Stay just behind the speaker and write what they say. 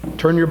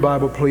Turn your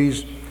Bible,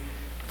 please.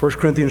 1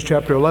 Corinthians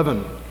chapter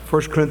 11.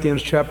 1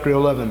 Corinthians chapter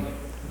 11.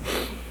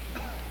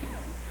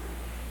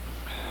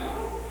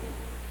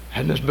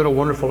 Hasn't this been a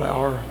wonderful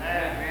hour?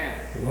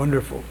 Amen.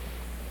 Wonderful.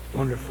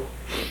 Wonderful.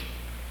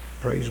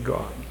 Praise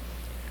God.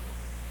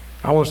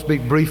 I want to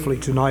speak briefly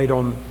tonight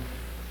on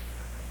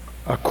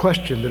a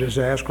question that is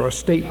asked or a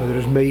statement that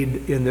is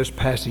made in this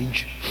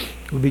passage.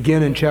 We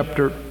begin in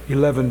chapter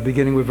 11,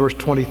 beginning with verse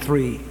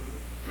 23.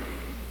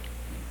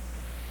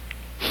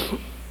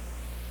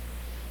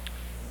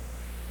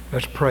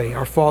 Let's pray.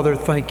 Our Father,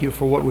 thank you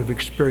for what we've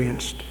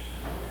experienced.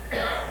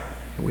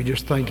 And we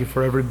just thank you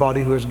for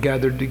everybody who has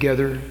gathered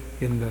together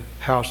in the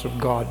house of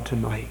God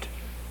tonight.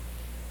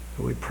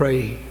 And we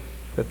pray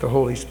that the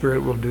Holy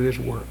Spirit will do His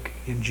work.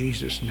 In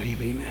Jesus' name,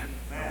 amen.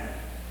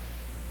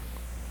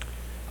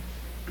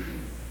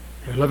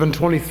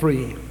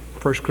 11:23,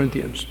 1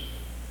 Corinthians.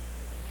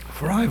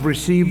 For I have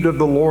received of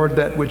the Lord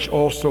that which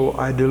also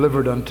I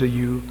delivered unto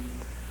you,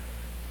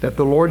 that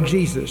the Lord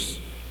Jesus,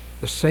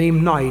 the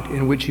same night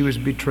in which he was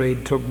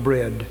betrayed, took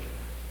bread,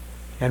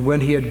 and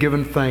when he had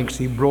given thanks,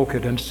 he broke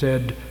it and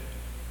said,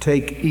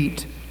 Take,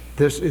 eat,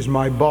 this is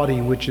my body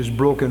which is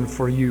broken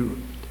for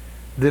you.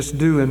 This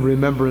do in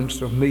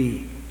remembrance of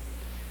me.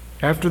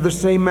 After the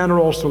same manner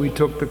also he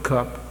took the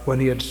cup when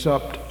he had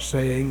supped,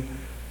 saying,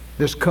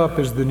 This cup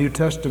is the New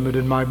Testament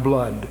in my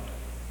blood.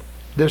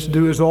 This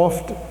do as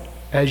oft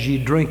as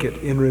ye drink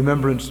it in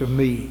remembrance of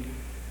me.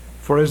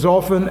 For as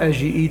often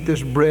as ye eat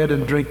this bread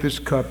and drink this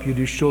cup, ye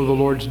do show the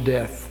Lord's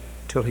death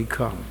till he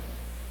come.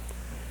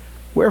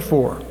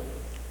 Wherefore,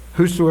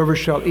 whosoever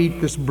shall eat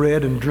this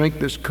bread and drink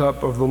this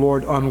cup of the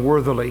Lord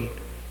unworthily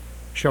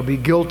shall be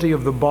guilty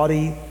of the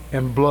body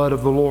and blood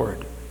of the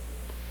Lord.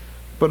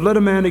 But let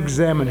a man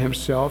examine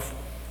himself,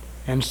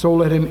 and so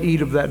let him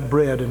eat of that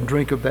bread and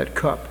drink of that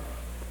cup.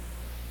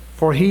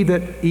 For he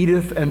that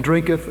eateth and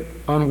drinketh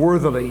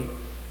unworthily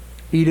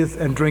eateth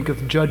and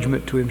drinketh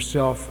judgment to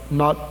himself,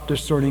 not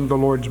discerning the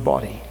Lord's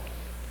body.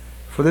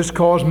 For this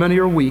cause many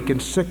are weak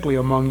and sickly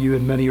among you,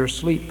 and many are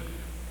asleep.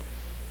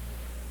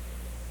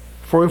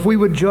 For if we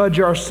would judge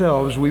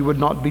ourselves, we would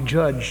not be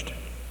judged.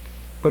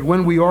 But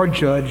when we are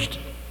judged,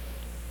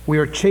 we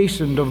are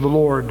chastened of the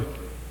Lord,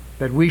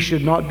 that we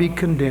should not be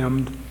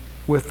condemned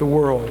with the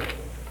world.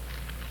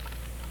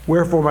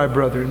 Wherefore, my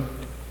brethren,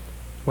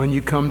 when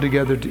you come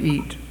together to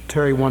eat,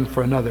 tarry one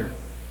for another.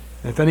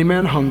 If any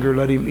man hunger,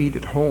 let him eat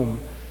at home.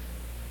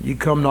 Ye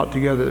come not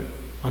together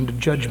unto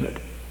judgment.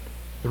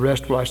 The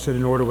rest will I set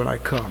in order when I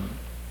come.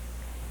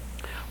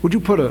 Would you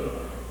put a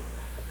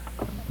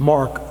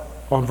mark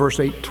on verse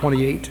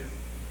 28?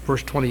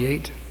 Verse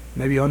 28.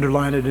 Maybe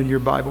underline it in your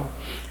Bible.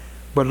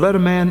 But let a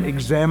man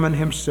examine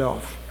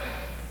himself,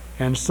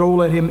 and so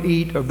let him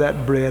eat of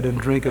that bread and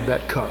drink of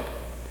that cup.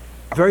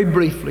 Very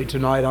briefly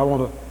tonight, I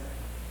want to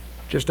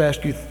just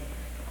ask you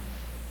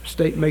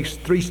makes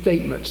three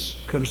statements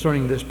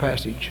concerning this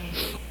passage.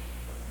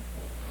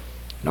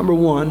 Number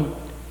one,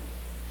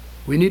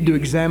 we need to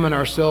examine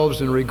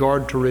ourselves in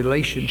regard to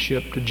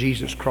relationship to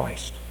Jesus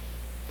Christ.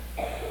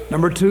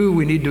 Number two,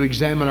 we need to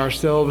examine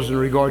ourselves in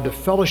regard to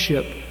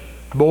fellowship,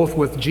 both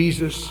with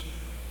Jesus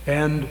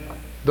and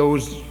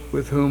those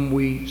with whom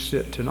we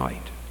sit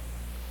tonight.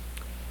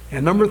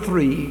 And number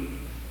three,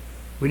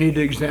 we need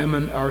to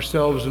examine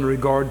ourselves in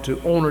regard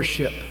to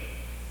ownership.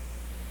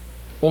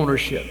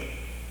 Ownership.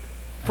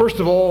 First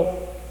of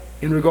all,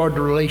 in regard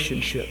to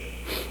relationship.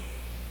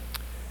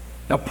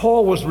 Now,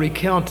 Paul was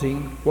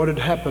recounting what had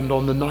happened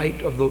on the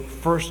night of the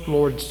first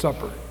Lord's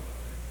Supper.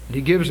 And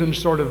he gives in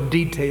sort of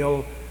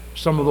detail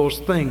some of those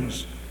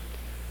things.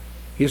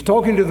 He's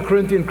talking to the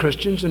Corinthian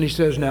Christians, and he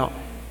says, now,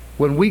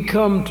 when we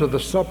come to the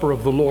supper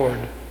of the Lord,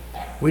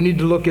 we need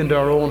to look into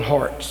our own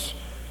hearts.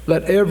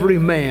 Let every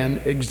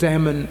man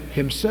examine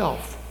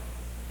himself.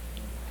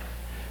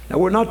 Now,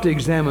 we're not to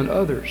examine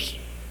others.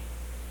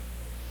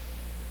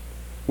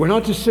 We're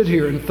not to sit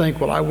here and think,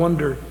 well, I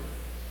wonder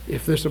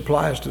if this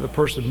applies to the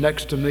person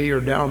next to me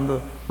or down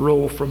the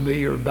row from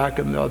me or back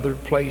in the other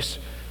place.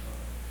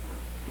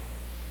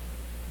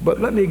 But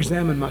let me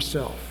examine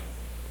myself.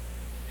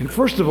 And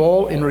first of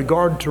all, in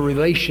regard to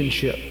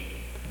relationship,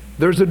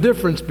 there's a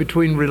difference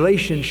between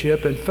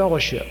relationship and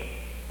fellowship.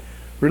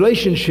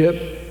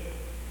 Relationship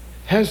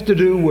has to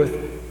do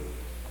with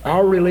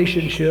our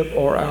relationship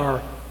or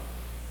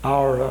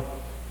our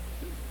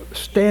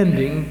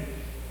standing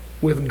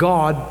with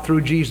God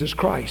through Jesus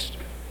Christ.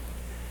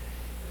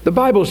 The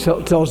Bible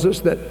tells us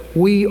that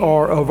we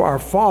are of our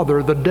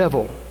father, the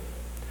devil.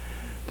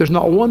 There's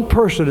not one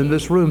person in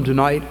this room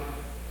tonight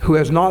who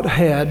has not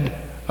had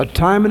a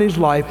time in his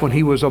life when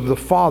he was of his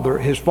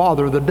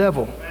father, the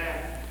devil.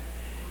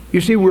 You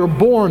see, we're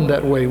born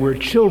that way. We're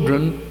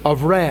children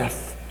of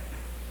wrath.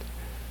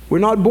 We're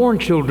not born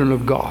children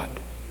of God.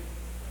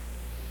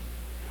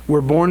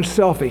 We're born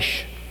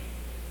selfish,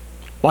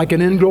 like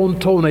an ingrown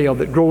toenail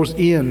that grows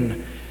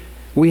in.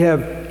 We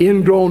have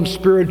ingrown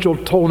spiritual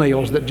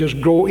toenails that just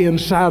grow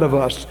inside of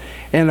us,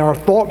 and our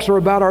thoughts are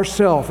about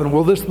ourselves, and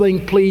will this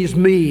thing please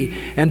me,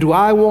 and do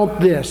I want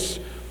this?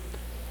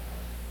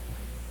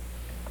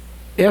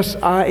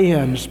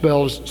 S-I-N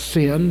spells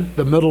sin.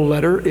 The middle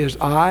letter is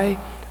I.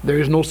 There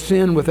is no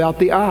sin without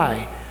the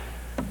I.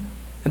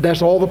 And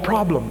that's all the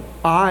problem.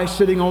 I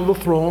sitting on the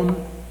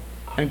throne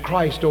and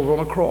Christ over on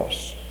a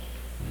cross.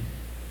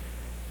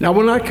 Now,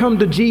 when I come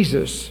to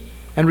Jesus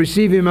and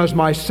receive Him as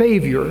my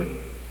Savior,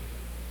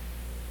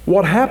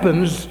 what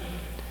happens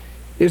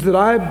is that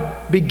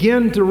I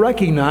begin to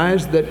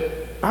recognize that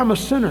I'm a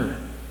sinner,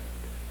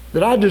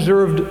 that I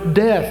deserved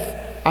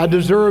death, I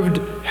deserved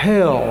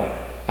hell,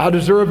 I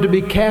deserve to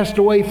be cast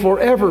away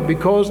forever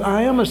because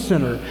I am a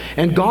sinner.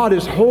 And God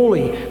is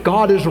holy,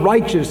 God is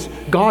righteous,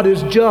 God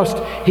is just.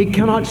 He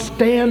cannot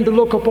stand to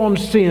look upon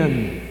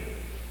sin.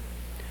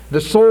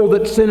 The soul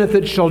that sinneth,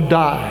 it shall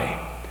die.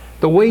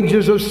 The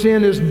wages of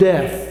sin is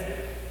death.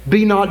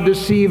 Be not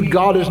deceived,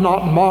 God is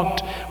not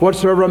mocked.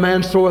 Whatsoever a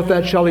man soweth,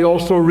 that shall he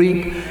also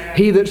reap.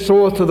 He that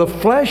soweth to the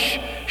flesh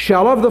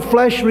shall of the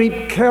flesh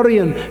reap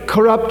carrion,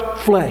 corrupt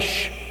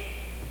flesh.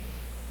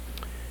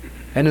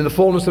 And in the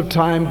fullness of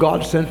time,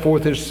 God sent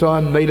forth His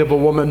Son, made of a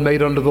woman,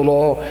 made under the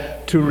law,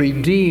 to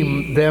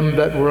redeem them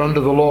that were under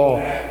the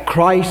law.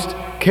 Christ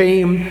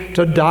came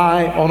to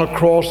die on a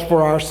cross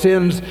for our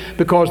sins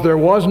because there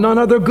was none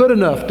other good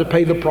enough to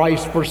pay the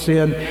price for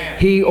sin.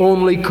 He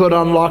only could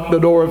unlock the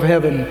door of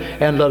heaven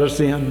and let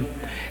us in.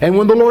 And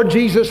when the Lord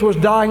Jesus was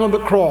dying on the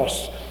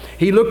cross,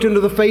 He looked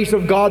into the face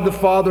of God the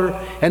Father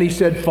and He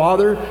said,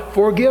 Father,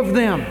 forgive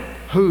them.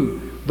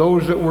 Who?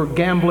 Those that were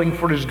gambling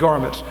for His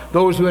garments,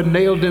 those who had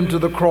nailed Him to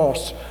the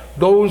cross,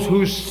 those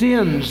whose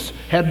sins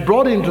had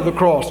brought Him to the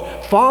cross.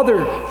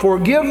 Father,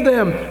 forgive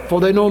them, for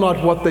they know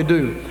not what they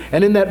do.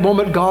 And in that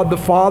moment, God the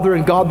Father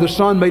and God the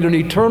Son made an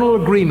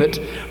eternal agreement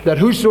that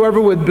whosoever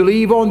would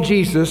believe on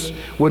Jesus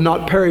would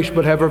not perish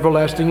but have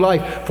everlasting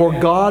life. For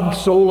God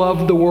so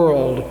loved the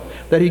world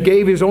that He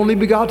gave His only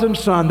begotten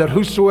Son, that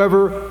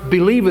whosoever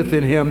believeth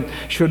in Him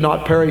should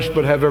not perish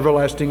but have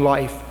everlasting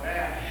life.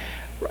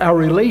 Our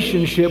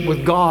relationship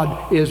with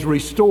God is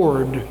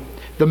restored.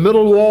 The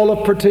middle wall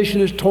of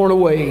partition is torn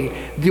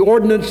away. The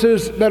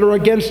ordinances that are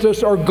against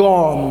us are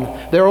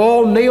gone. They're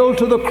all nailed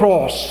to the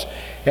cross.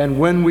 And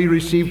when we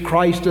receive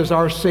Christ as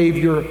our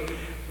Savior,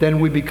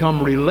 then we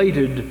become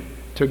related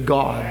to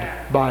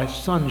God by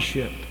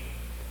sonship.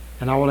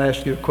 And I want to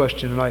ask you a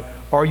question tonight.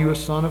 Are you a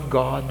son of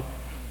God?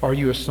 Are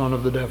you a son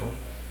of the devil?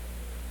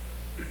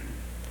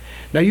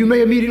 Now you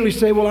may immediately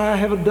say, well, I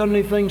haven't done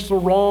anything so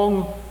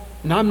wrong,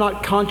 and I'm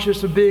not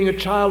conscious of being a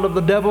child of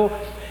the devil.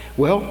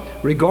 Well,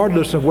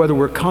 regardless of whether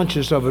we're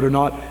conscious of it or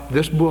not,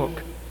 this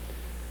book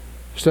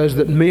says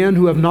that men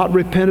who have not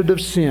repented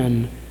of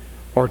sin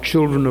are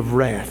children of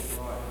wrath,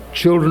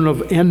 children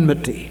of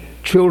enmity,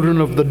 children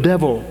of the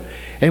devil.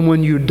 And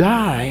when you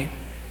die,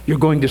 you're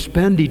going to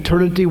spend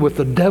eternity with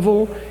the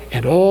devil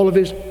and all of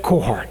his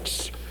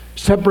cohorts,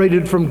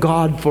 separated from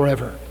God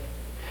forever.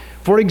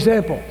 For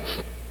example,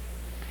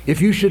 if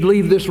you should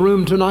leave this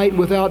room tonight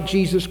without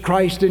Jesus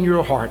Christ in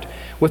your heart,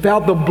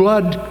 without the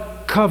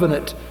blood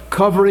covenant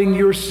covering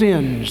your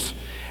sins,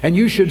 and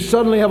you should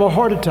suddenly have a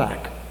heart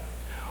attack,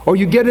 or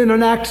you get in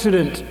an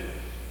accident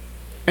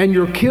and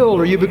you're killed,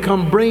 or you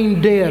become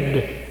brain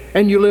dead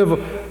and you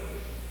live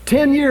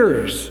 10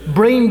 years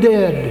brain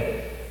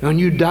dead, and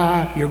you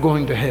die, you're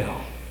going to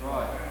hell.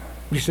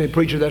 You say,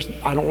 preacher,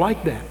 I don't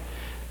like that.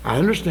 I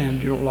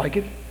understand you don't like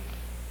it.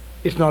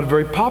 It's not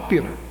very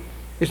popular.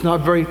 It's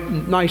not a very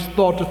nice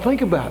thought to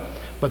think about,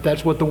 but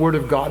that's what the Word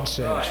of God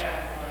says.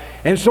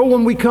 And so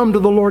when we come to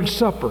the Lord's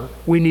Supper,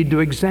 we need to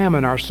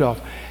examine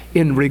ourselves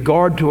in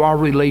regard to our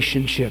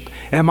relationship.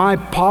 Am I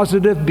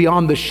positive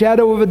beyond the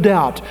shadow of a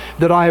doubt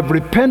that I have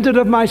repented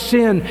of my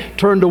sin,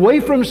 turned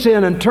away from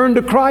sin, and turned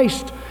to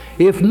Christ?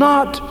 If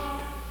not,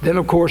 then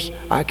of course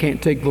I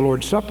can't take the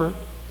Lord's Supper,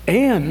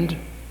 and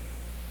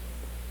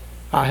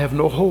I have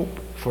no hope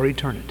for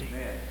eternity.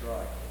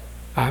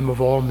 I am of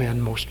all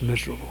men most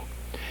miserable.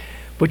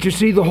 But you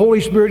see, the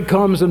Holy Spirit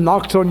comes and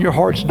knocks on your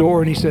heart's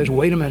door and He says,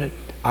 wait a minute,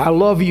 I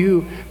love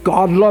you,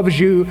 God loves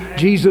you,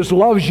 Jesus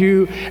loves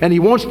you, and He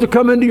wants to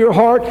come into your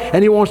heart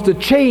and He wants to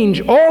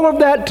change all of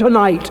that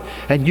tonight,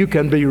 and you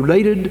can be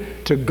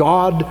related to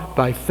God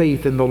by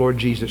faith in the Lord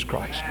Jesus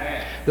Christ.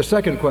 The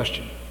second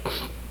question,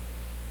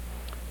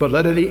 but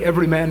let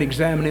every man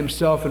examine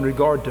himself in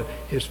regard to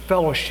his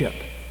fellowship.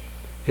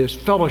 His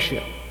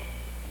fellowship.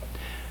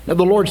 Now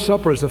the Lord's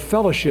Supper is a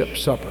fellowship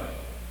supper.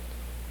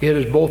 It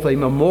is both a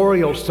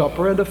memorial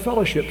supper and a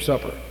fellowship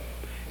supper.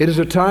 It is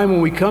a time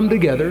when we come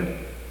together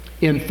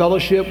in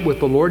fellowship with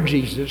the Lord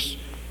Jesus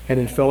and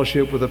in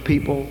fellowship with the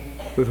people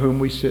with whom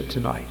we sit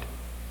tonight.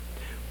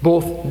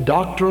 Both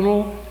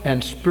doctrinal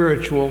and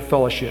spiritual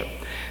fellowship.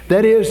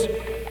 That is,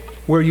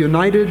 we're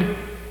united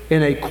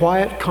in a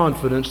quiet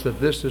confidence that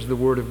this is the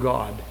Word of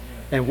God.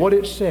 And what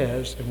it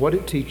says and what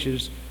it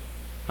teaches,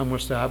 I'm going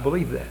to say, I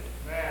believe that.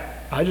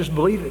 I just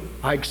believe it.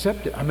 I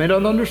accept it. I may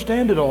not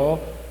understand it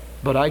all,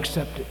 but I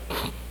accept it.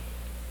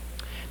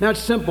 Now it's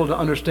simple to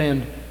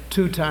understand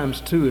 2 times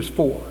 2 is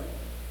 4.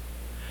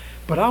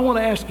 But I want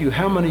to ask you,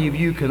 how many of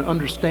you can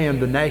understand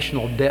the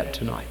national debt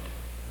tonight?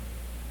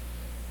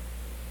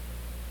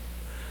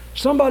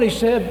 Somebody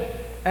said,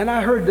 and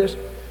I heard this,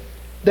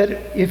 that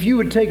if you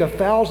would take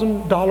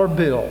 $1,000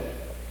 bill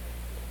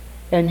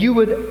and you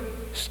would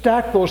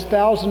stack those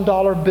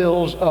 $1,000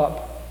 bills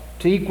up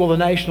to equal the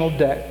national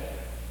debt,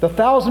 the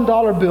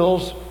 $1,000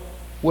 bills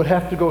would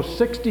have to go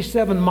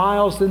 67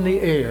 miles in the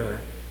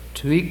air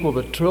to equal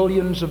the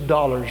trillions of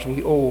dollars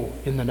we owe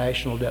in the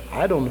national debt.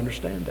 I don't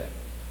understand that.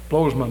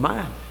 Blows my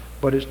mind,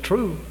 but it's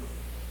true.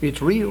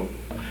 It's real.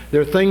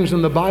 There are things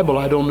in the Bible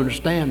I don't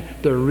understand.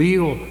 They're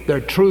real,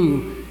 they're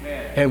true,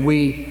 and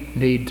we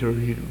need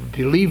to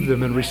believe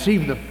them and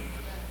receive them.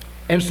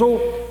 And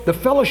so the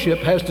fellowship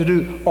has to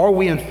do, are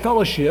we in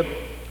fellowship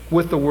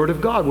with the Word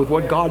of God, with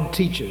what God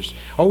teaches?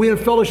 Are we in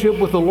fellowship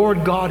with the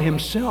Lord God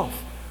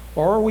Himself?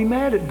 Or are we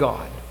mad at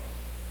God?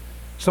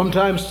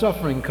 Sometimes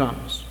suffering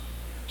comes.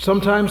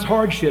 Sometimes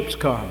hardships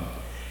come.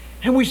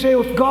 And we say,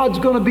 if God's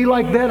going to be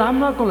like that, I'm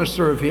not going to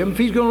serve Him. If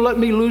He's going to let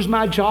me lose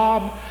my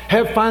job,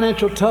 have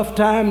financial tough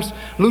times,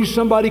 lose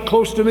somebody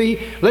close to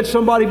me, let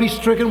somebody be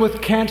stricken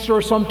with cancer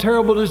or some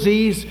terrible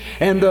disease,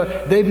 and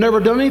they've never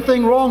done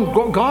anything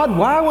wrong. God,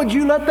 why would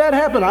you let that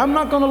happen? I'm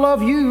not going to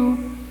love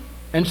you.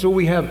 And so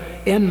we have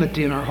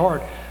enmity in our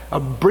heart,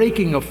 a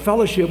breaking of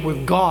fellowship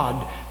with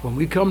God. When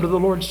we come to the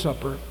Lord's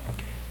Supper,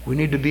 we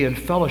need to be in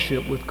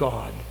fellowship with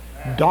God,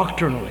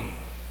 doctrinally,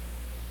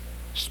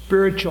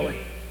 spiritually.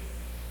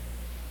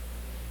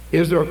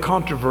 Is there a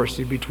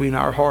controversy between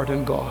our heart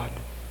and God?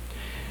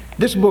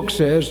 This book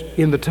says,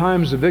 in the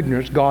times of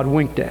ignorance, God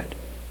winked at.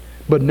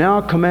 But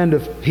now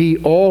commandeth He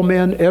all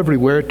men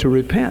everywhere to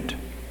repent.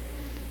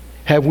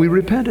 Have we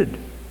repented?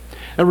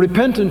 And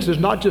repentance is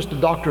not just a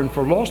doctrine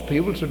for lost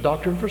people, it's a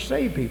doctrine for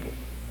saved people.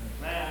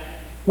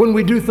 When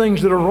we do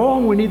things that are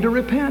wrong, we need to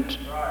repent.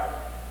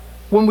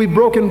 When we've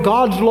broken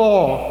God's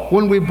law,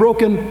 when we've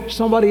broken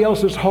somebody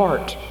else's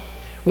heart,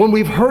 when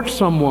we've hurt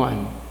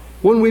someone,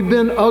 when we've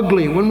been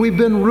ugly, when we've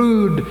been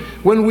rude,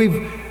 when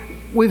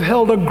we've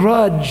held a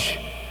grudge,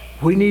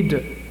 we need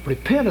to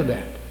repent of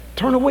that,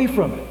 turn away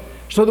from it,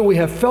 so that we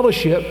have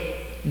fellowship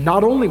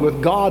not only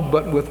with God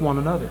but with one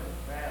another.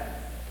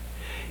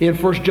 In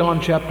 1 John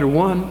chapter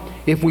 1,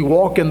 if we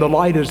walk in the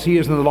light as He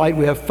is in the light,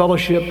 we have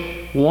fellowship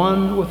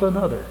one with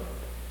another.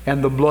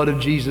 And the blood of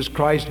Jesus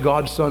Christ,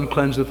 God's Son,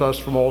 cleanseth us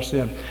from all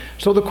sin.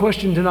 So the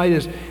question tonight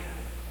is,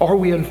 are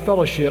we in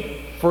fellowship,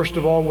 first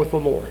of all, with the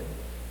Lord?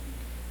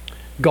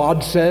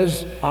 God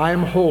says, I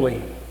am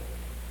holy,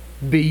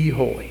 be ye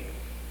holy.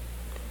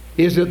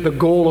 Is it the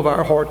goal of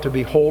our heart to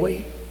be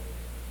holy,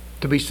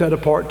 to be set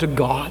apart to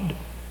God,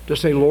 to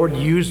say, Lord,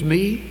 use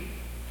me?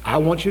 I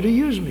want you to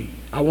use me.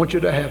 I want you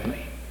to have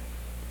me.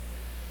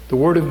 The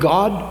Word of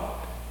God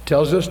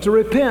tells us to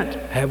repent.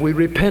 Have we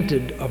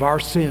repented of our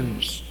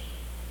sins?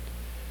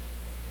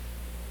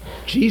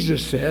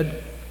 Jesus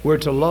said we're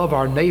to love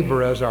our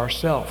neighbor as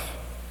ourselves.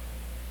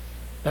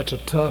 That's a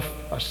tough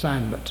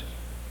assignment.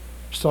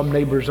 Some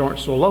neighbors aren't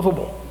so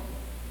lovable.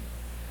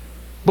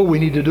 But we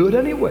need to do it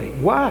anyway.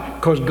 Why?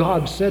 Because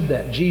God said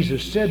that.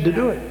 Jesus said to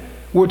do it.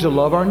 We're to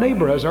love our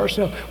neighbor as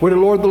ourselves. We're to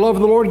love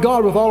the Lord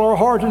God with all our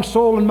heart and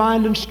soul and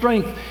mind and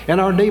strength, and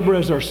our neighbor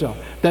as ourselves.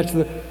 That's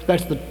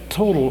the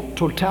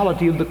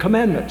totality of the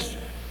commandments.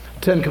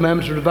 10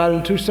 commandments are divided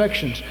in two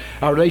sections: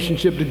 our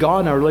relationship to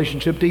God and our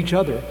relationship to each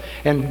other.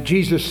 And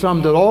Jesus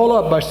summed it all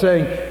up by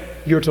saying,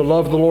 you're to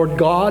love the Lord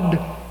God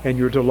and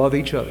you're to love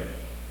each other.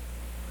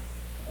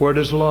 Where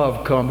does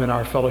love come in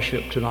our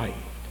fellowship tonight?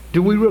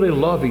 Do we really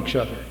love each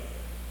other?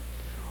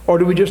 Or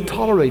do we just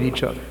tolerate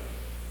each other?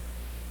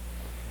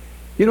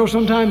 You know,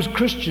 sometimes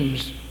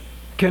Christians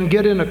can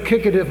get in a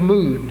kickative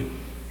mood.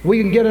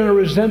 We can get in a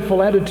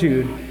resentful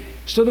attitude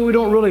so that we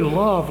don't really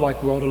love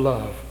like we ought to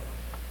love.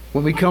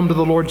 When we come to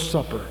the Lord's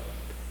Supper,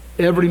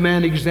 every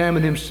man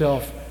examine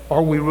himself.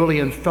 Are we really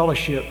in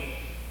fellowship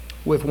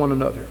with one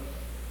another?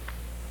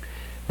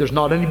 There's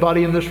not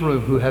anybody in this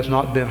room who has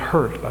not been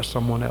hurt by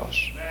someone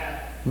else.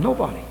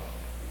 Nobody.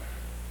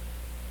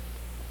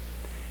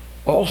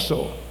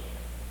 Also,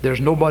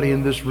 there's nobody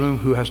in this room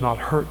who has not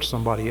hurt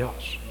somebody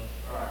else.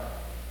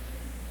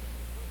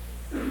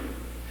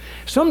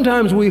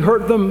 Sometimes we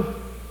hurt them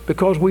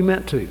because we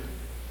meant to.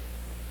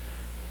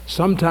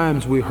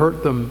 Sometimes we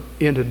hurt them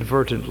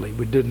inadvertently.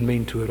 We didn't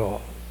mean to at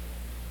all.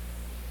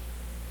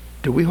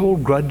 Do we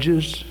hold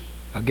grudges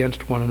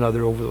against one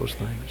another over those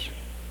things?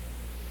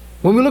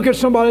 When we look at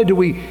somebody, do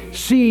we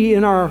see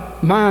in our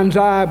mind's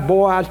eye,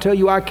 boy, I tell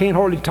you, I can't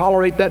hardly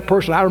tolerate that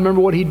person. I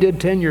remember what he did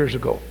 10 years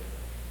ago.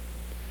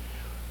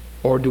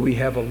 Or do we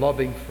have a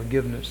loving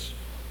forgiveness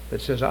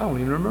that says, I don't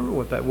even remember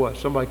what that was.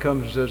 Somebody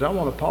comes and says, I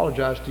want to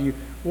apologize to you.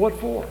 What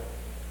for?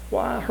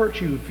 Well, I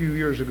hurt you a few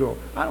years ago.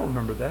 I don't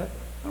remember that.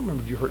 I don't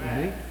remember you hurting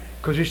me.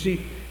 Because you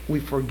see,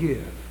 we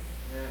forgive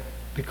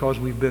because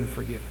we've been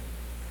forgiven.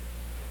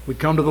 We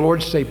come to the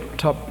Lord's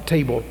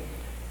table.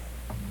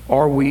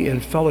 Are we in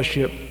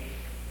fellowship,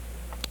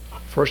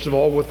 first of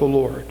all, with the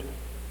Lord?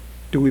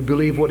 Do we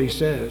believe what He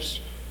says?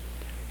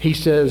 He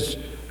says,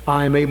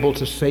 I am able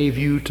to save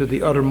you to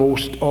the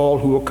uttermost, all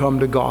who will come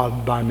to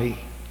God by me.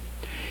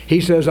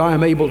 He says, I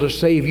am able to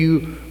save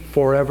you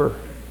forever.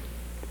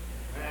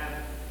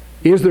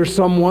 Is there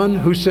someone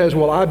who says,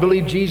 well, I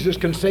believe Jesus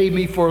can save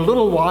me for a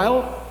little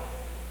while,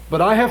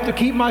 But I have to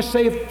keep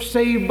myself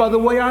saved by the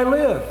way I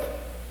live.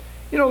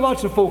 You know,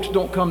 lots of folks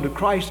don't come to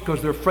Christ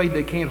because they're afraid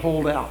they can't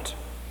hold out.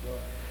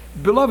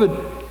 Beloved,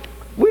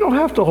 we don't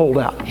have to hold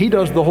out. He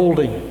does the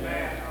holding.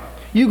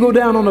 You go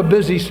down on a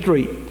busy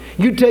street.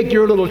 You take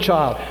your little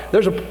child.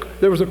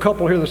 There was a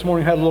couple here this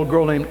morning who had a little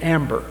girl named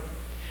Amber.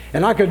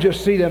 And I could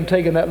just see them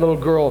taking that little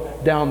girl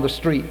down the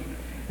street.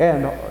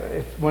 And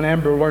when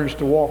Amber learns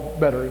to walk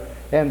better,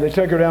 and they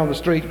take her down the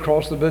street,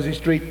 across the busy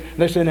street, and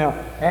they say, now,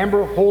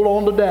 Amber, hold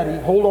on to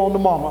Daddy, hold on to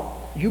Mama.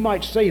 You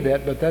might say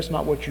that, but that's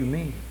not what you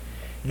mean.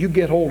 You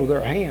get hold of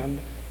their hand,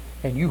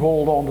 and you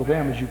hold on to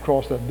them as you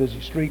cross that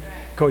busy street,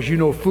 because you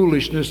know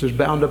foolishness is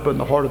bound up in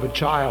the heart of a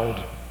child,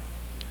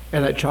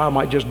 and that child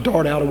might just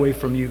dart out away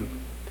from you.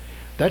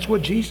 That's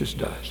what Jesus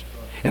does.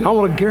 And I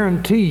want to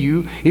guarantee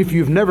you, if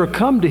you've never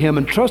come to Him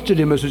and trusted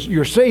Him as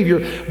your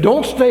Savior,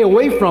 don't stay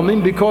away from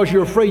Him because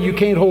you're afraid you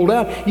can't hold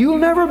out. You'll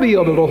never be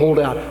able to hold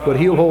out, but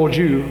He'll hold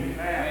you.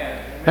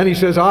 And He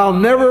says, I'll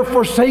never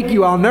forsake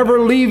you. I'll never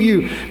leave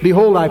you.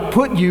 Behold, I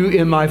put you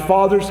in my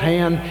Father's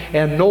hand,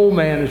 and no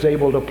man is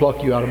able to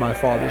pluck you out of my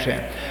Father's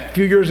hand. A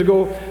few years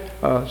ago,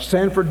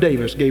 Sanford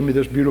Davis gave me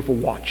this beautiful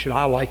watch, and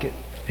I like it.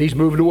 He's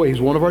moved away.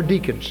 He's one of our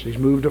deacons. He's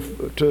moved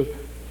to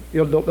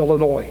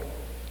Illinois.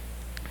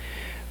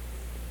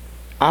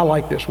 I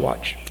like this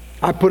watch.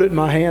 I put it in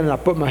my hand, and I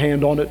put my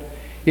hand on it.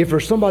 If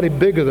there's somebody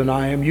bigger than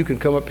I am, you can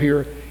come up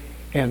here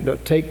and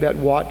take that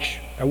watch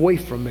away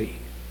from me.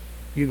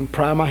 You can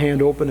pry my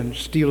hand open and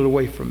steal it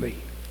away from me.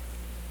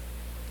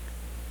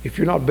 If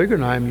you're not bigger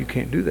than I am, you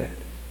can't do that.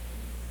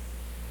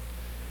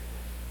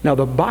 Now,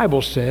 the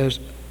Bible says,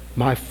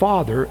 my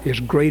Father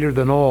is greater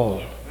than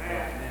all.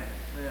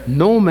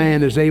 No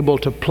man is able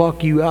to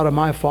pluck you out of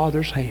my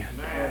Father's hand.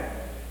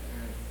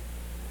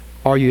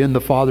 Are you in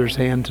the Father's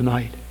hand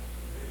tonight?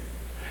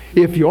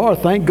 If you are,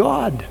 thank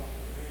God.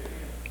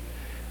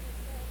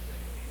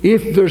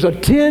 If there's a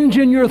tinge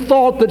in your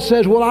thought that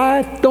says, well,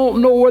 I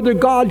don't know whether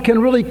God can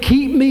really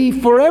keep me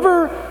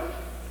forever,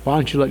 why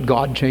don't you let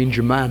God change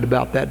your mind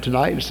about that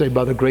tonight and say,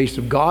 by the grace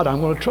of God, I'm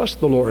going to trust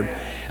the Lord.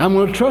 I'm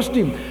going to trust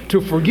Him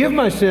to forgive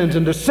my sins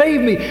and to save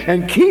me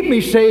and keep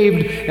me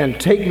saved and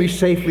take me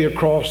safely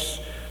across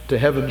to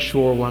heaven's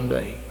shore one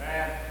day.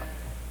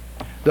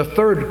 The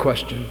third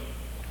question,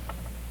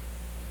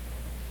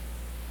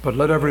 but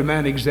let every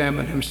man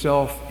examine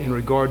himself in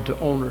regard to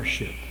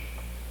ownership.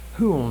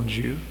 Who owns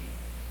you?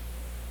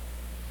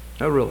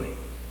 Now really,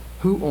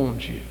 who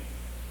owns you?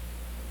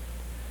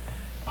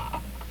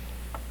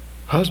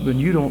 Husband,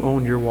 you don't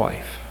own your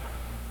wife.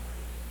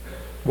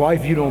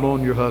 Wife, you don't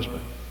own your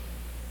husband.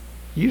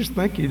 You just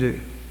think you do.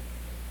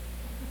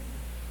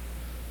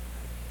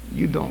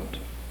 You don't.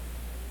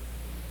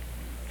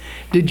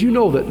 Did you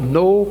know that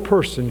no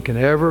person can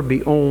ever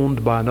be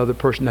owned by another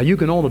person? Now, you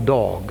can own a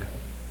dog.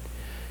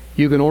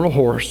 You can own a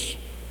horse.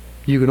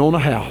 You can own a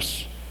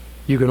house.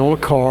 You can own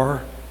a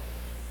car.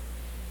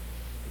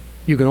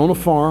 You can own a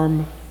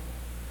farm.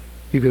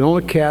 You can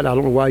own a cat. I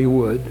don't know why you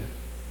would.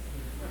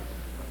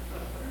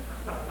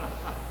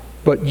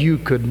 But you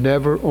could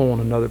never own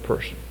another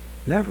person.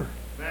 Never.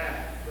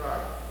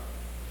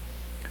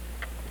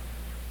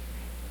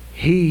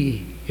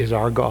 He is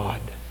our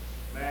God.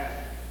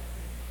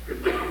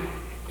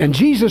 And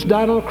Jesus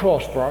died on the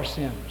cross for our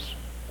sins.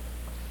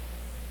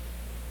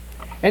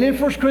 And in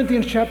 1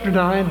 Corinthians chapter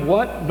 9,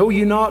 what? Know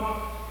ye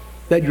not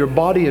that your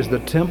body is the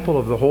temple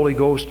of the Holy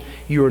Ghost?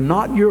 You are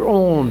not your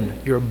own.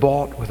 You're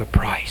bought with a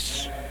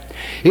price.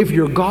 If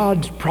you're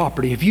God's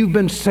property, if you've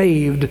been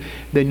saved,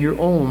 then you're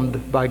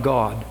owned by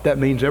God. That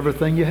means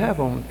everything you have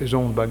is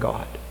owned by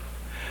God.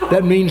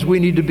 That means we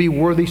need to be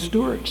worthy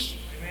stewards.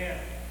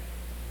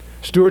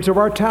 Stewards of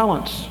our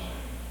talents.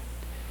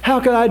 How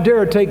could I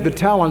dare take the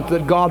talent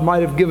that God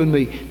might have given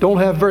me? Don't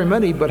have very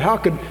many, but how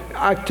could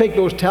I take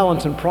those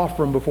talents and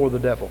proffer them before the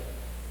devil?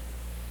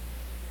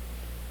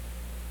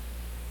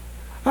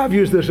 I've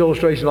used this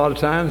illustration a lot of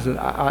times, and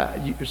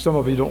some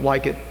of you don't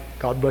like it.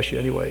 God bless you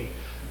anyway.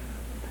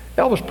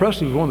 Elvis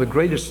Presley was one of the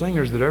greatest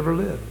singers that ever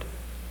lived.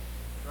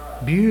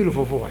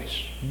 Beautiful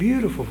voice.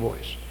 Beautiful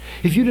voice.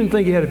 If you didn't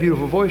think he had a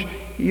beautiful voice,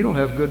 you don't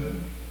have good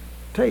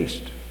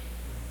taste.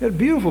 He had a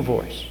beautiful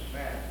voice.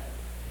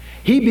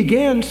 He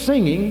began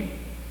singing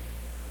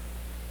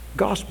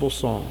gospel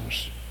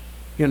songs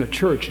in a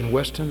church in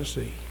West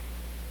Tennessee.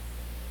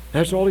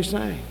 That's all he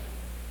sang.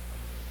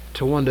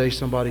 Till one day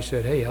somebody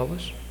said, hey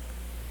Elvis,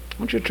 why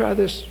don't you try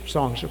this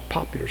song? It's a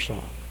popular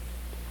song.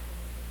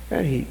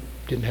 And he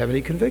didn't have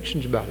any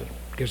convictions about it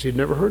because he'd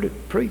never heard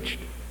it preached.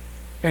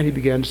 And he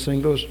began to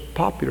sing those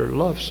popular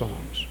love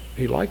songs.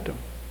 He liked them.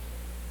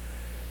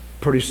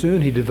 Pretty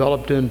soon he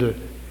developed into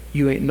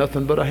You Ain't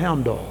Nothing But a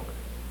Hound Dog.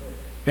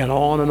 And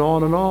on and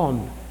on and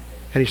on.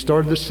 And he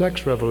started the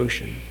sex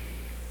revolution.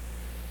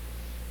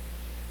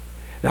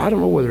 Now, I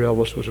don't know whether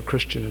Elvis was a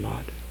Christian or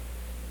not.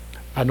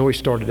 I know he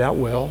started out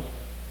well.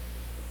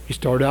 He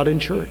started out in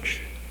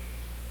church.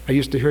 I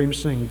used to hear him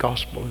sing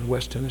gospel in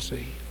West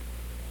Tennessee.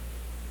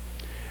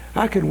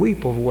 I could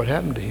weep over what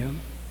happened to him.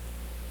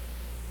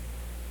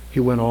 He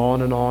went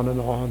on and on and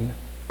on,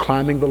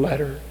 climbing the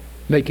ladder,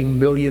 making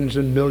millions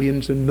and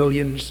millions and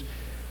millions,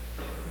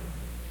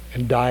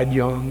 and died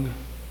young.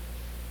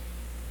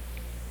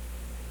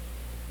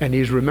 And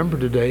he's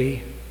remembered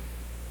today,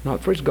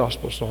 not for his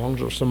gospel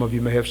songs, or some of you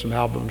may have some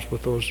albums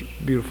with those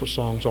beautiful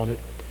songs on it,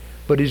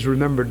 but he's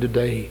remembered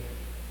today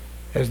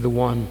as the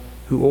one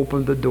who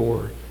opened the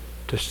door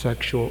to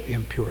sexual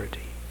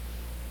impurity.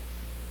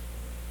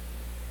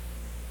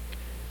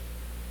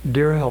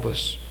 Dear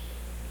Elvis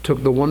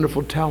took the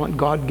wonderful talent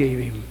God gave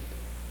him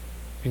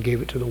and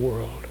gave it to the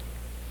world.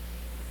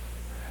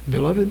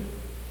 Beloved,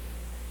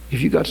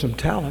 if you got some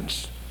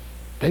talents,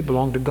 they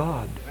belong to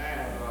God.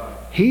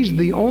 He's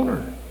the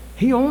owner.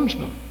 He owns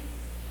them.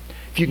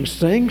 If you can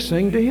sing,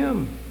 sing to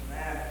Him.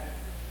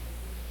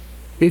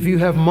 If you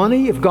have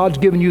money, if God's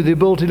given you the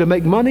ability to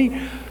make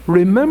money,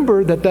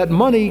 remember that that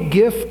money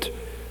gift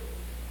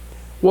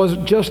was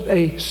just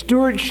a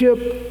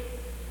stewardship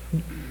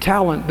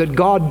talent that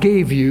God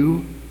gave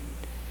you.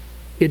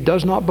 It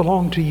does not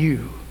belong to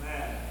you.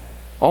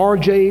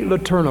 R.J.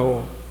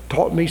 Letourneau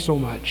taught me so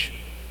much.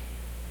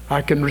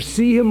 I can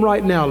see him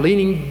right now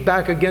leaning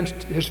back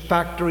against his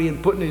factory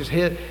and putting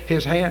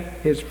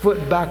his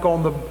foot back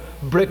on the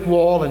brick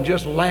wall and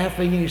just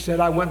laughing. And he said,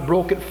 I went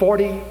broke at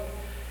 40.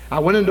 I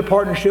went into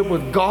partnership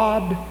with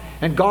God,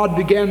 and God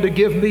began to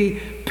give me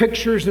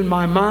pictures in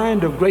my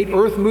mind of great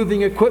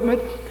earth-moving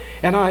equipment.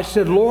 And I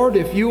said, Lord,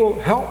 if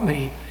you'll help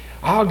me,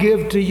 I'll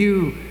give to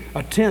you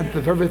 1/10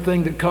 of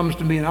everything that comes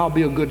to me, and I'll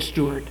be a good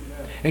steward.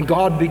 And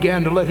God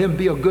began to let him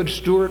be a good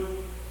steward.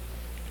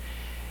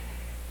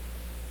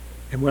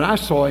 And when I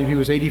saw him, he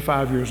was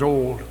 85 years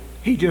old.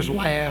 He just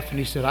laughed and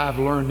he said, I've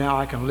learned now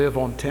I can live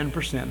on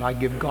 10%, and I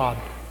give God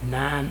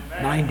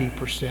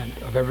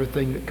 90% of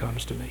everything that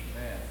comes to me.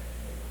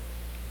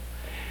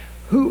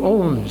 Who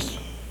owns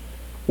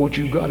what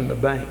you've got in the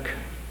bank?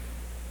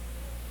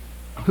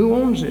 Who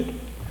owns it?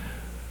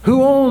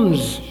 Who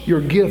owns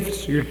your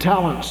gifts, your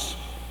talents?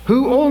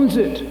 Who owns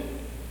it?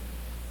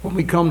 When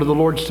we come to the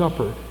Lord's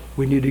Supper,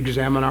 we need to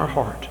examine our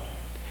heart.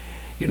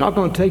 You're not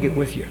going to take it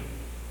with you.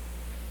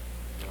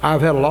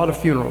 I've had a lot of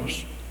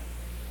funerals.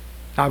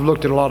 I've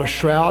looked at a lot of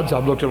shrouds.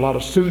 I've looked at a lot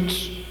of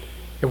suits.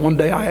 And one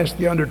day I asked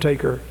the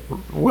undertaker,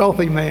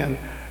 wealthy man,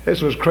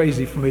 this was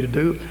crazy for me to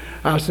do.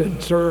 I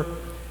said, sir,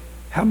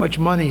 how much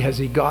money has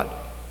he got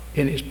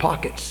in his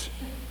pockets?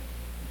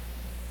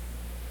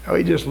 Oh,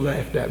 he just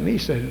laughed at me. He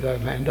said,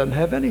 that man doesn't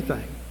have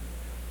anything.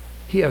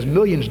 He has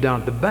millions down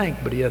at the bank,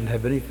 but he doesn't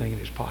have anything in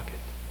his pocket.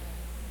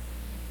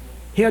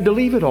 He had to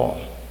leave it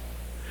all.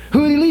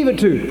 Who did he leave it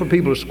to? For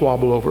people to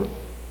squabble over.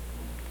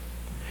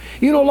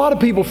 You know, a lot of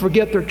people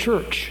forget their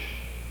church.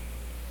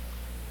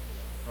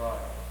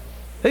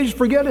 They just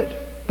forget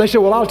it. They say,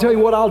 well, I'll tell you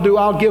what I'll do.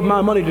 I'll give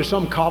my money to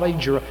some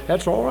college, or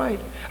that's all right.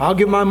 I'll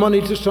give my money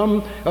to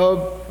some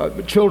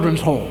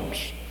children's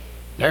homes.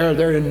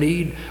 They're in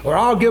need. Or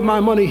I'll give my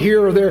money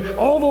here or there.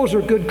 All those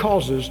are good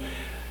causes.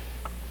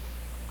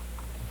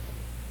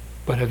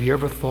 But have you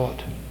ever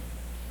thought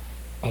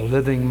a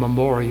living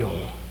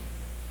memorial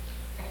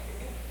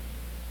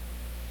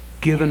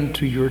given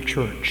to your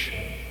church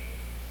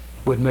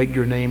would make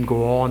your name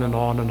go on and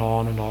on and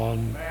on and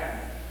on,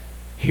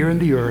 here in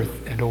the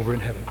earth and over in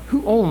heaven?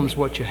 Who owns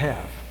what you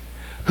have?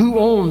 Who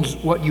owns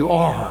what you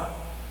are?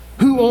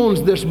 Who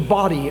owns this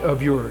body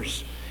of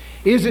yours?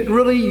 Is it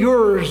really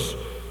yours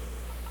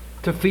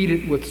to feed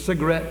it with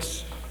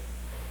cigarettes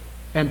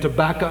and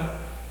tobacco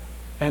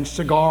and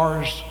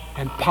cigars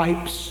and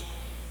pipes?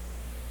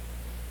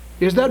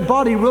 Is that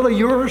body really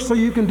yours so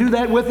you can do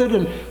that with it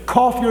and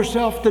cough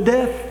yourself to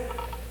death?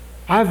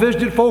 I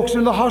visited folks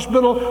in the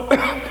hospital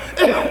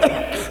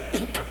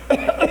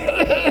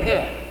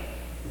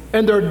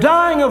and they're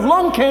dying of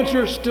lung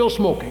cancer still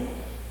smoking.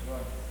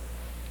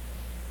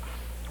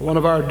 One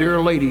of our dear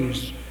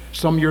ladies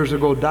some years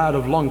ago died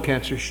of lung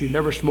cancer. She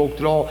never smoked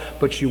at all,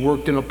 but she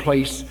worked in a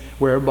place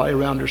where everybody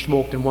around her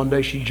smoked, and one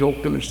day she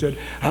joked them and said,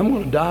 I'm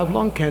going to die of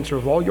lung cancer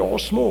if all y'all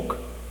smoke.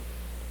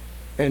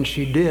 And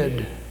she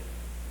did.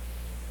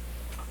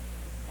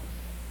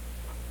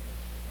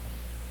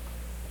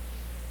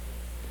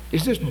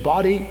 Is this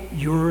body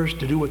yours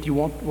to do what you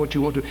want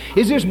to?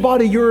 Is this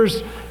body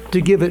yours to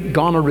give it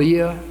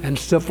gonorrhea and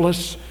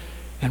syphilis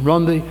and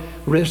run the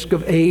risk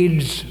of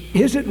AIDS?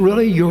 Is it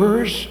really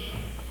yours?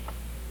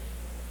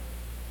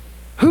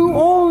 Who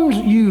owns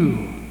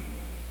you?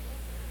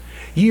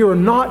 Ye are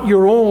not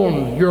your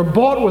own. You're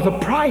bought with a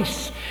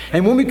price.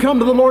 And when we come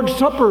to the Lord's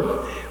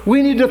Supper,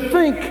 we need to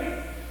think,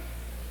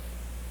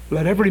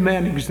 let every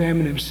man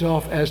examine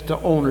himself as to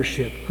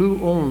ownership.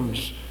 Who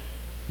owns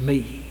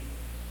me?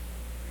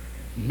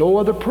 No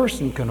other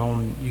person can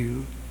own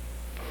you,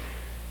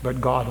 but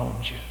God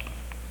owns you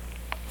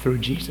through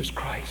Jesus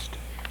Christ.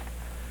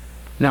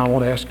 Now I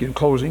want to ask you in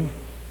closing,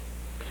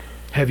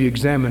 have you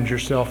examined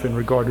yourself in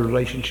regard to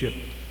relationship?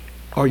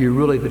 Are you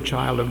really the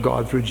child of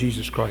God through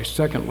Jesus Christ?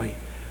 Secondly,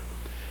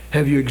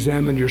 have you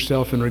examined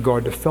yourself in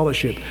regard to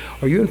fellowship?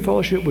 Are you in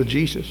fellowship with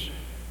Jesus?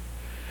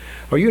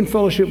 Are you in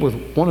fellowship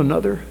with one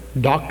another,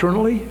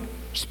 doctrinally,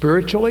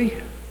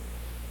 spiritually?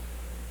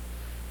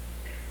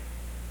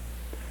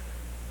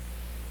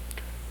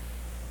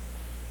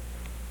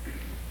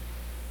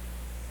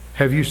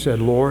 Have you said,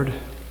 Lord,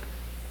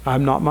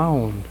 I'm not my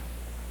own.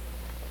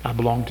 I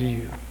belong to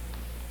you.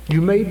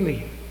 You made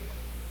me.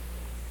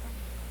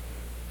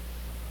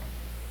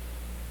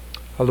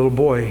 A little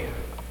boy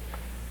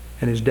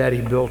and his daddy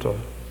built a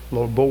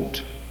little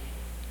boat.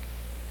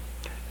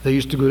 They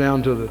used to go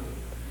down to the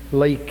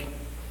lake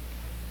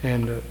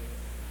and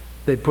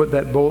they'd put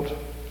that boat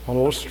on a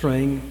little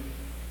string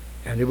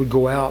and it would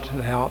go out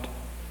and out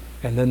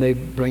and then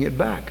they'd bring it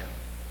back.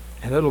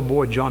 And that little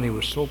boy, Johnny,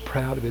 was so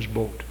proud of his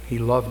boat. He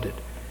loved it.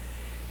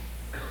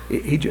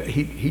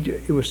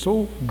 It was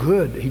so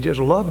good. He just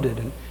loved it.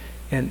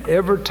 And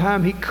every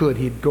time he could,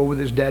 he'd go with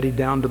his daddy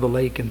down to the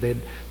lake and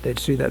they'd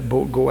see that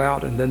boat go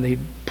out and then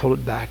they'd pull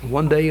it back. And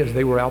one day as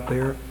they were out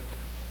there,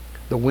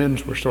 the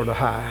winds were sort of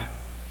high.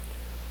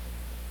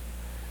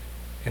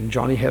 And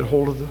Johnny had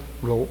hold of the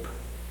rope,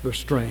 the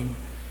string,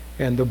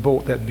 and the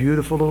boat, that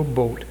beautiful little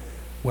boat,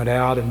 went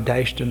out and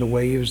dashed in the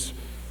waves,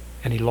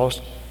 and he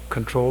lost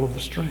control of the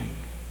string.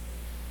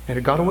 And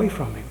it got away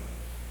from him.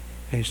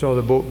 And he saw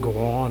the boat go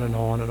on and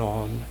on and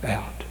on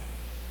out.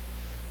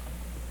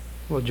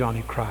 Well,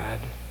 Johnny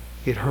cried.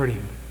 It hurt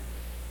him.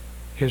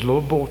 His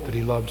little boat that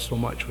he loved so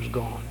much was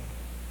gone.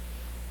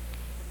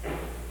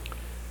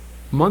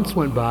 Months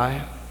went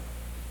by.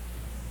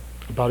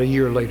 About a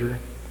year later,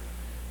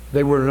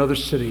 they were in another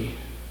city,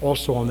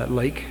 also on that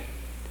lake,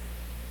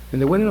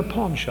 and they went in a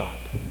pawn shop.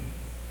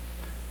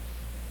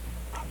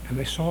 And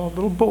they saw a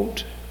little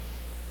boat.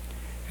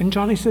 And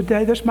Johnny said,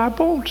 Daddy, that's my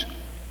boat.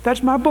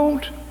 That's my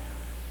boat.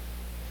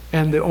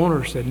 And the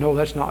owner said, no,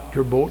 that's not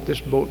your boat. This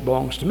boat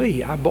belongs to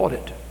me. I bought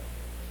it.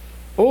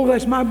 Oh,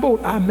 that's my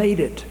boat. I made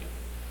it.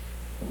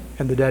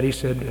 And the daddy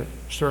said,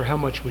 sir, how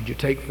much would you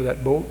take for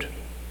that boat?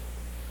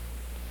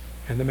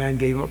 And the man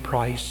gave him a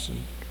price.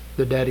 And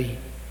the daddy,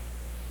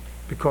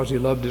 because he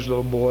loved his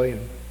little boy,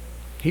 and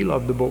he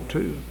loved the boat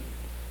too,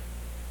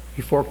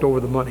 he forked over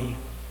the money.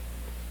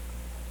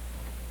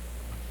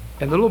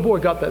 And the little boy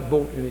got that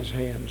boat in his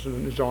hands and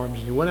in his arms,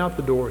 and he went out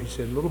the door. He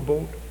said, little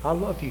boat, I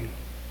love you.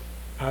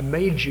 I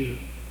made you,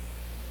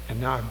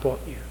 and now I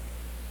bought you.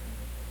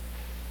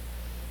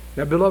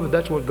 Now, beloved,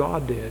 that's what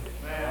God did.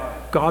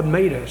 God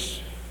made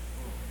us.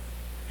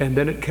 And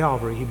then at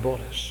Calvary, he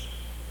bought us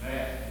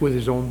with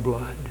his own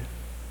blood.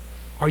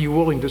 Are you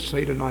willing to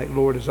say tonight,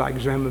 Lord, as I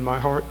examine my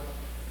heart,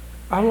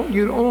 I want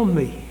you to own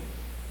me,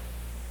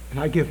 and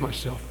I give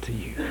myself to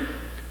you.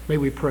 May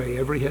we pray,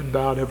 every head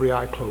bowed, every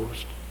eye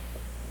closed.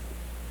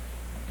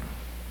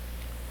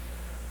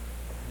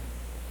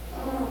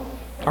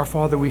 Our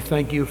Father, we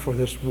thank you for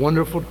this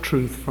wonderful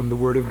truth from the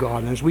Word of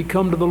God. And as we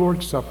come to the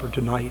Lord's Supper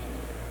tonight,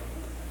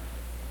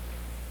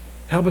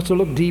 help us to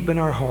look deep in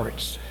our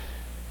hearts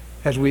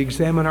as we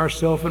examine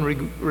ourselves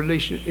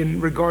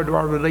in regard to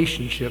our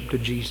relationship to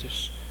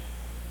Jesus,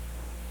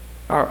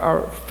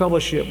 our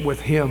fellowship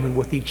with Him and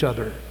with each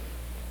other,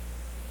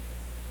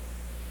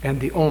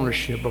 and the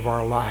ownership of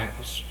our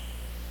lives.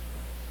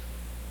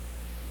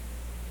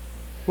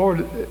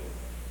 Lord,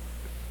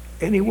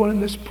 anyone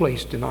in this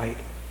place tonight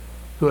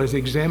who has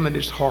examined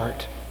his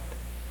heart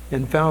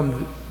and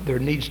found there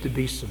needs to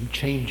be some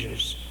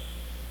changes,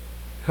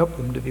 help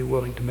them to be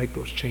willing to make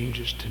those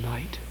changes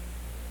tonight.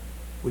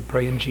 We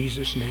pray in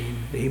Jesus'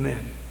 name,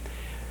 amen.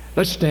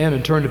 Let's stand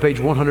and turn to page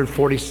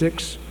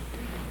 146.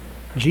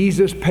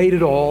 Jesus paid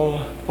it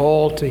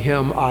all to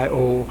him I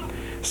owe.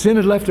 Sin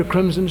had left a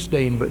crimson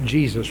stain, but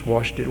Jesus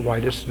washed it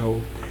white as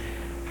snow.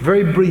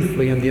 Very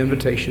briefly in the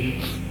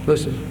invitation,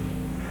 listen.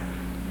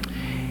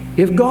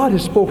 If God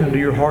has spoken to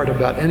your heart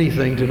about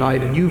anything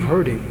tonight and you've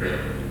heard Him,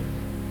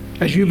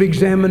 as you've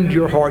examined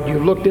your heart,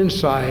 you've looked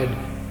inside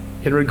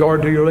in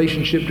regard to your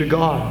relationship to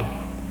God,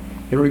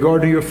 in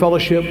regard to your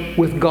fellowship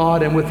with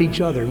God and with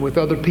each other and with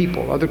other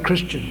people, other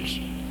Christians,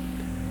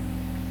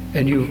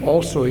 and you've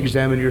also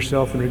examined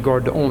yourself in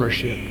regard to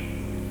ownership,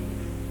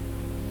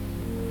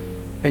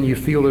 and you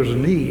feel there's a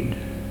need,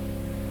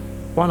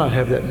 why not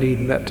have that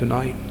need met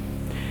tonight?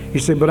 You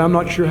say, but I'm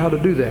not sure how to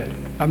do that.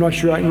 I'm not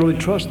sure I can really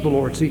trust the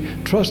Lord. See,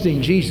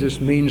 trusting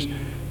Jesus means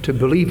to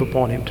believe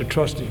upon Him, to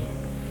trust Him.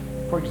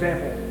 For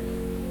example,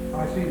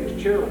 I see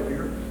this chair over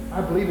here.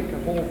 I believe it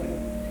can hold me.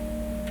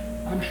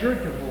 I'm sure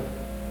it can hold me.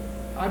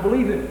 I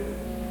believe it,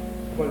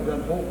 but it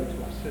doesn't hold me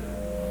till I sit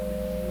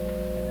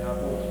and I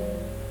hold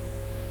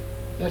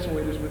it. That's the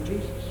way it is with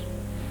Jesus.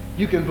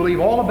 You can believe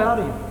all about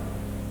Him.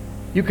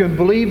 You can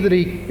believe that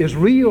He is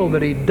real,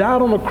 that He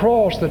died on the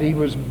cross, that He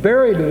was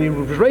buried, that He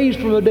was raised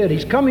from the dead.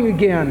 He's coming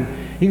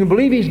again. You can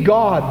believe He's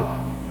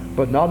God,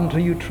 but not until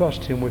you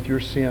trust Him with your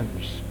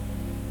sins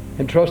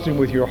and trust Him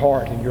with your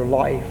heart and your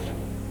life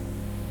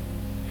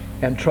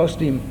and trust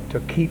Him to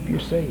keep you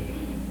saved.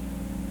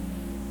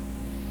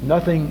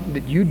 Nothing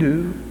that you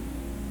do,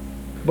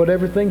 but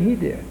everything He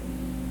did.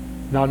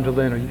 Not until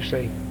then are you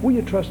saved. Will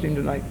you trust Him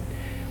tonight?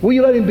 Will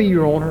you let Him be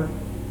your owner?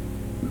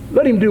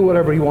 Let Him do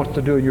whatever He wants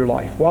to do in your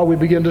life. While we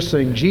begin to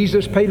sing,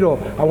 Jesus paid it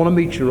all. I want to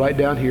meet you right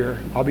down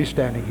here. I'll be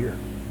standing here.